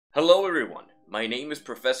Hello everyone, my name is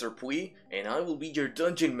Professor PUI, and I will be your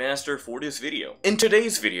Dungeon Master for this video. In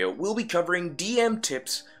today's video, we'll be covering DM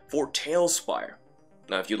tips for TaleSpire.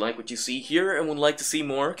 Now if you like what you see here and would like to see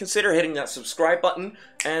more, consider hitting that subscribe button,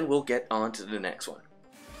 and we'll get on to the next one.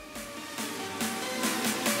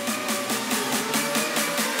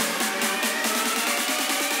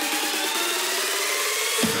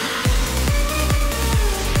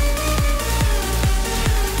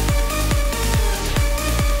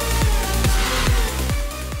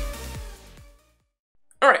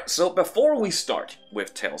 Alright, so before we start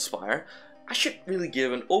with TaleSpire, I should really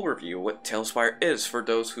give an overview of what TaleSpire is for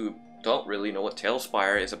those who don't really know what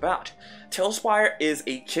TaleSpire is about. TaleSpire is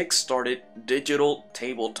a kickstarted digital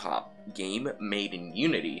tabletop game made in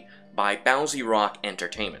Unity by Bouncy Rock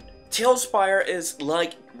Entertainment. TaleSpire is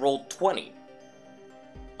like Roll20,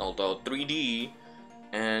 although 3D,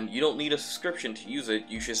 and you don't need a subscription to use it,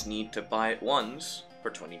 you just need to buy it once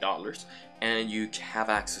for $20, and you have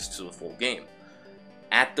access to the full game.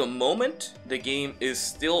 At the moment, the game is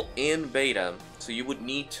still in beta, so you would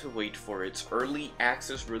need to wait for its early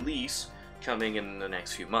access release coming in the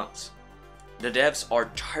next few months. The devs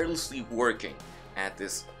are tirelessly working at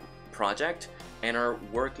this project and are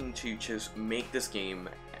working to just make this game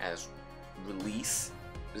as release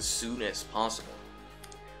as soon as possible.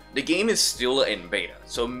 The game is still in beta,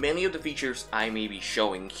 so many of the features I may be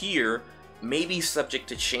showing here may be subject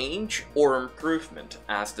to change or improvement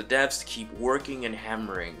as the devs keep working and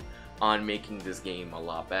hammering on making this game a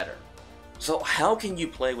lot better. So how can you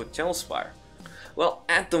play with TaleSpire? Well,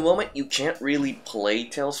 at the moment you can't really play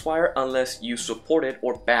TaleSpire unless you supported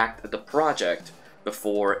or backed the project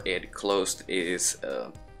before it closed its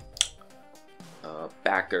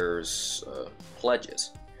backers' pledges.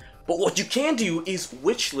 But what you can do is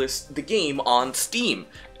wishlist the game on Steam.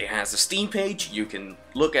 It has a Steam page, you can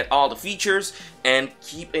look at all the features and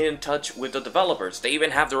keep in touch with the developers. They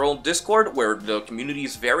even have their own Discord where the community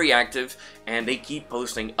is very active and they keep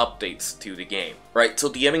posting updates to the game. Right, so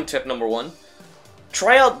DMing tip number 1,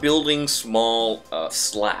 try out building small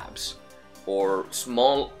slabs or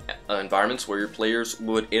small environments where your players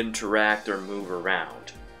would interact or move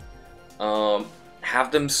around.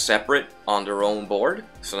 Have them separate on their own board,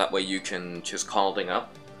 so that way you can just call them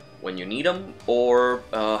up when you need them, or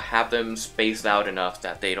have them spaced out enough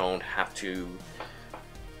that they don't have to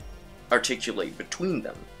articulate between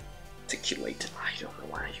them. Articulate, I don't know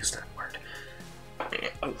why I use that word.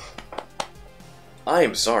 I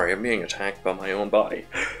am sorry, I'm being attacked by my own body.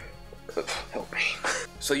 Help me.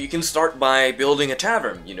 So you can start by building a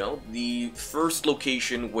tavern, you know, the first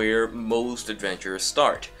location where most adventurers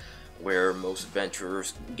start, where most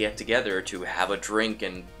adventurers get together to have a drink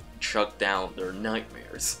and chuck down their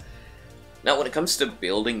nightmares. Now when it comes to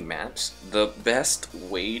building maps, the best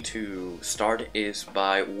way to start is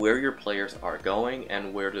by where your players are going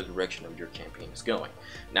and where the direction of your campaign is going.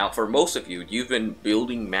 Now for most of you, you've been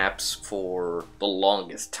building maps for the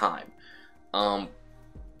longest time.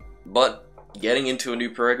 But getting into a new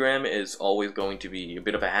program is always going to be a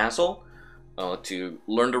bit of a hassle. To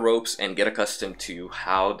learn the ropes and get accustomed to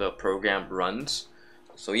how the program runs.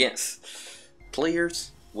 So yes,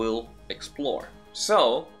 players will explore.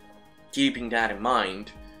 So, keeping that in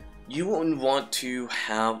mind, you wouldn't want to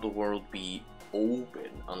have the world be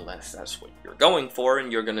open unless that's what you're going for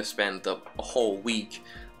and you're gonna spend a whole week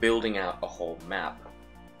building out a whole map.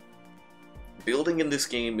 Building in this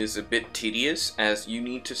game is a bit tedious as you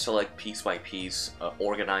need to select piece by piece,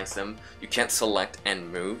 organize them. You can't select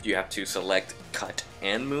and move, you have to select, cut,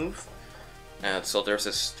 and move. So there's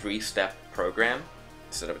this 3-step program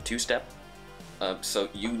instead of a 2-step. So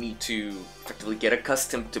you need to effectively get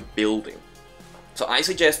accustomed to building. So I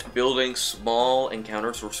suggest building small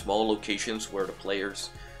encounters or small locations where the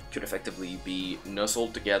players could effectively be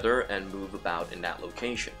nuzzled together and move about in that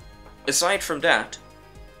location. Aside from that,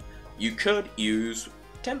 you could use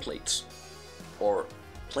templates or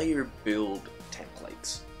player build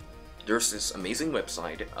templates. There's this amazing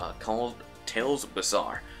website called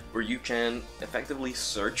TalesBazzar where you can effectively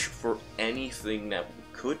search for anything that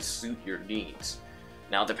could suit your needs.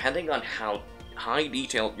 Now depending on how high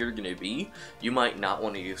detailed you're going to be, you might not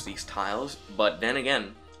want to use these tiles, but then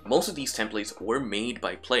again, most of these templates were made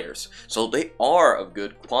by players, so they are of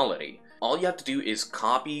good quality. All you have to do is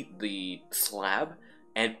copy the slab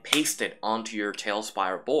and paste it onto your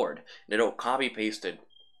TaleSpire board. It'll copy paste it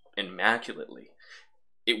immaculately.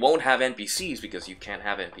 It won't have NPCs because you can't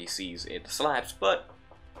have NPCs in the slabs, but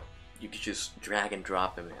you can just drag and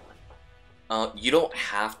drop them in. You don't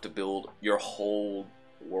have to build your whole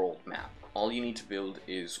world map. All you need to build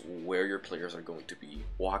is where your players are going to be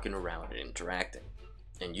walking around and interacting.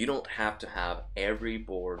 and you don't have to have every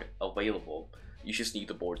board available. You just need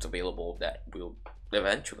the boards available that will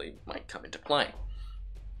eventually might come into play.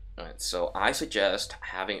 Alright, so I suggest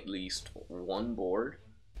having at least one board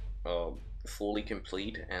fully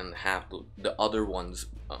complete, and have the other ones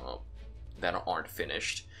that aren't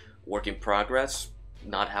finished, work in progress,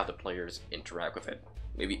 not have the players interact with it.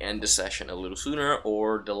 Maybe end the session a little sooner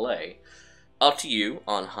or delay. Up to you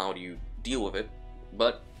on how you deal with it,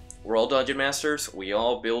 but we're all dungeon masters, we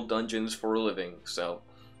all build dungeons for a living, so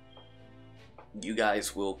you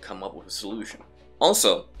guys will come up with a solution.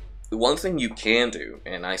 Also, the one thing you can do,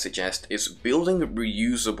 and I suggest, is building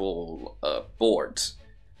reusable boards.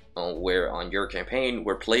 Where on your campaign,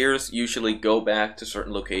 where players usually go back to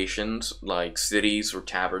certain locations, like cities or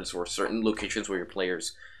taverns, or certain locations where your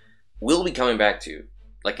players will be coming back to,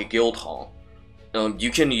 like a guild hall.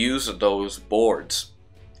 You can use those boards,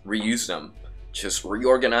 reuse them, just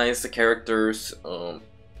reorganize the characters,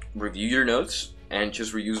 review your notes, and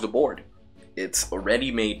just reuse the board. It's a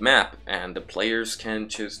ready-made map, and the players can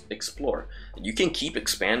just explore. You can keep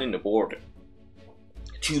expanding the board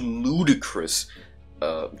to ludicrous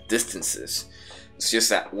distances. It's just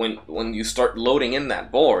that when you start loading in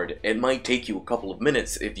that board, it might take you a couple of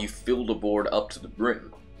minutes if you fill the board up to the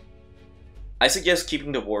brim. I suggest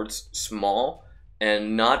keeping the boards small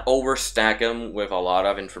and not overstack them with a lot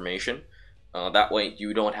of information. That way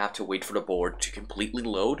you don't have to wait for the board to completely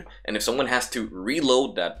load, and if someone has to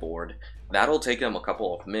reload that board, that'll take them a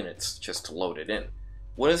couple of minutes just to load it in.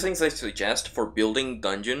 One of the things I suggest for building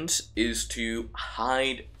dungeons is to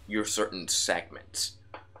hide your certain segments.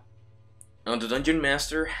 Now, the Dungeon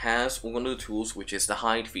Master has one of the tools, which is the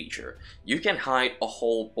hide feature. You can hide a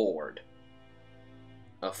whole board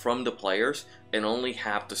from the players and only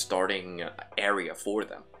have the starting area for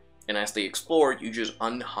them. And as they explore, you just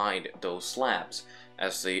unhide those slabs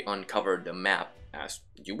as they uncover the map, as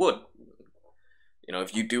you would. You know,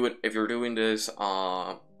 if you're doing this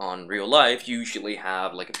on real life, you usually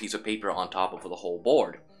have like a piece of paper on top of the whole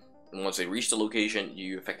board. And once they reach the location,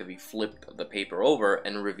 you effectively flip the paper over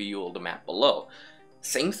and reveal the map below.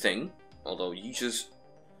 Same thing, although you just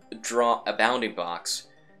draw a bounding box,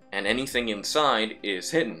 and anything inside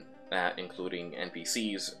is hidden, including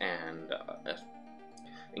NPCs and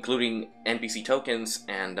including NPC tokens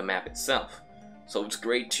and the map itself. So it's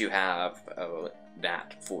great to have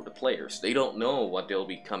that for the players. They don't know what they'll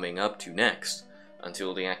be coming up to next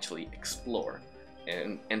until they actually explore.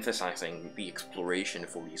 And emphasizing the exploration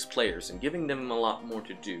for these players and giving them a lot more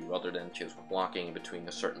to do other than just walking between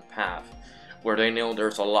a certain path, where they know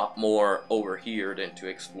there's a lot more over here than to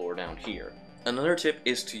explore down here. Another tip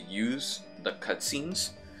is to use the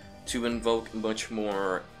cutscenes to invoke much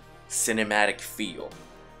more cinematic feel.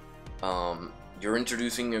 You're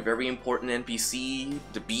introducing a very important NPC,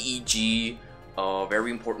 the BEG, a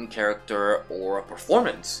very important character, or a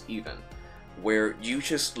performance even, where you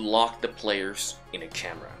just lock the players in a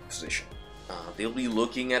camera position. They'll be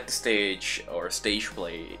looking at the stage, or stage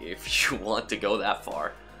play if you want to go that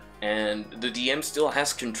far, and the DM still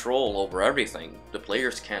has control over everything. The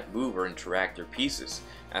players can't move or interact their pieces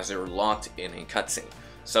as they're locked in a cutscene.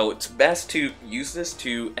 So it's best to use this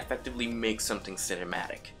to effectively make something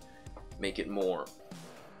cinematic, make it more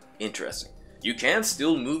interesting. You can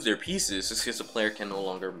still move their pieces, it's just the player can no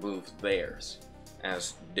longer move theirs,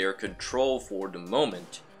 as their control for the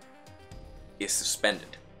moment is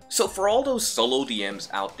suspended. So for all those solo DMs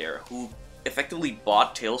out there who effectively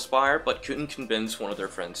bought TaleSpire but couldn't convince one of their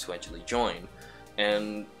friends to actually join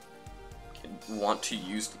and want to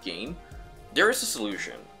use the game, there is a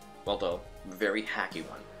solution, although a very hacky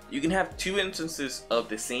one. You can have two instances of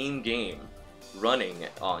the same game running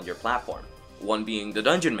on your platform, one being the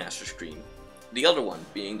Dungeon Master screen, the other one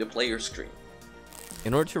being the player screen.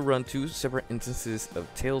 In order to run two separate instances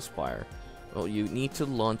of TaleSpire, well, you need to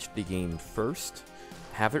launch the game first,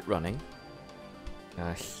 have it running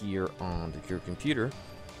here on your computer,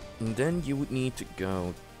 and then you would need to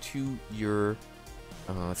go to your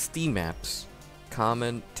Steam apps,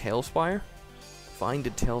 comment TaleSpire, find the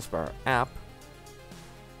TaleSpire app,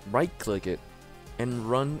 right-click it, and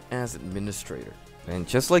run as administrator. And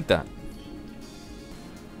just like that,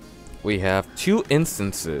 we have two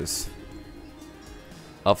instances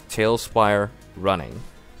of TaleSpire running.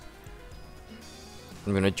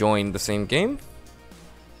 I'm gonna join the same game,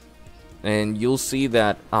 and you'll see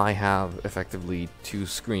that I have effectively two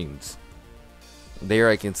screens. There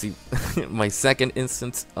I can see my second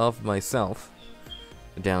instance of myself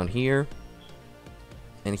down here,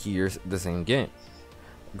 and here's the same game.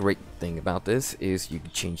 Great thing about this is you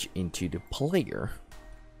can change into the player.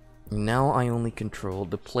 Now I only control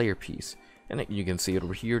the player piece, and you can see it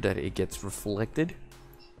over here that it gets reflected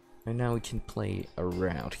And now we can play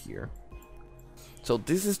around here. So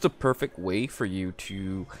this is the perfect way for you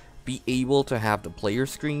to be able to have the player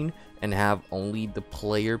screen and have only the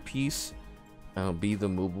player piece be the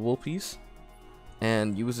movable piece.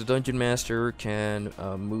 And you as a dungeon master can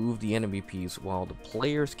move the enemy piece while the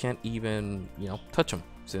players can't even, touch them,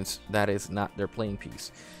 since that is not their playing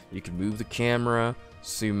piece. You can move the camera,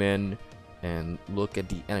 zoom in, and look at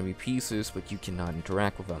the enemy pieces, but you cannot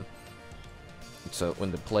interact with them. So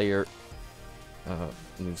when the player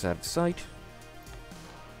moves out of sight,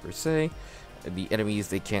 per se, the enemies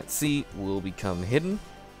they can't see will become hidden,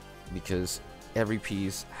 because every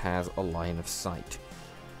piece has a line of sight.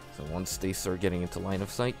 So once they start getting into line of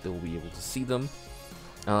sight, they'll be able to see them.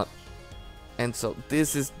 And so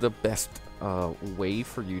this is the best way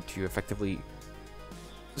for you to effectively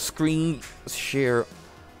screen share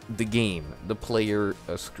the game, the player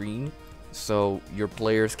screen, so your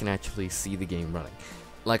players can actually see the game running.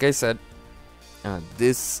 Like I said,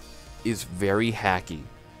 this is very hacky,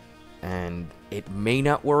 and it may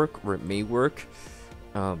not work, or it may work.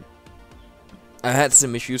 I had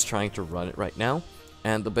some issues trying to run it right now,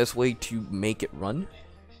 and the best way to make it run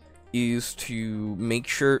is to make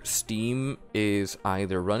sure Steam is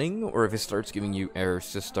either running, or if it starts giving you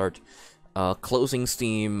errors, to start closing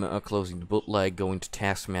Steam, closing the bootleg, going to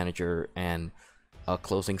Task Manager, and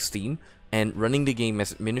closing Steam, and running the game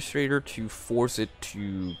as administrator to force it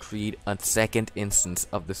to create a second instance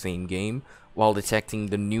of the same game while detecting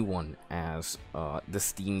the new one as the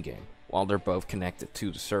Steam game, while they're both connected to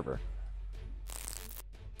the server.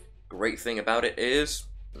 Great thing about it is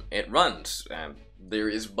it runs. There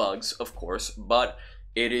is bugs, of course, but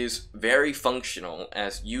it is very functional,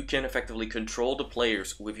 as you can effectively control the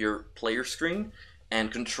players with your player screen and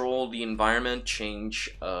control the environment,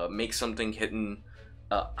 change, make something hidden,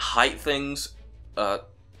 hide things,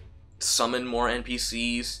 summon more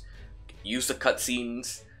NPCs, use the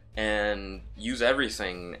cutscenes, and use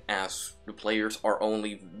everything as the players are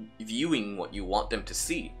only viewing what you want them to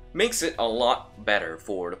see. Makes it a lot better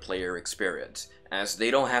for the player experience, as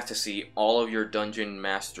they don't have to see all of your dungeon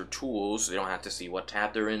master tools, they don't have to see what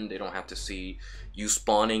tab they're in, they don't have to see you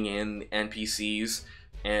spawning in NPCs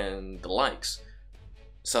and the likes.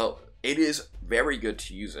 So it is very good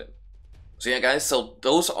to use it. So yeah guys, so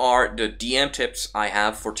those are the DM tips I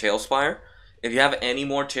have for TaleSpire. If you have any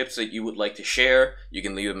more tips that you would like to share, you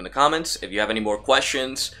can leave them in the comments. If you have any more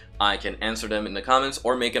questions, I can answer them in the comments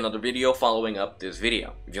or make another video following up this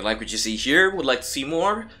video. If you like what you see here, would like to see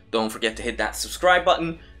more, don't forget to hit that subscribe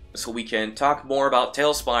button so we can talk more about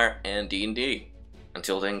TaleSpire and D&D.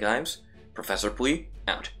 Until then guys, Professor PUI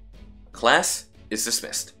out. Class is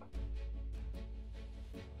dismissed.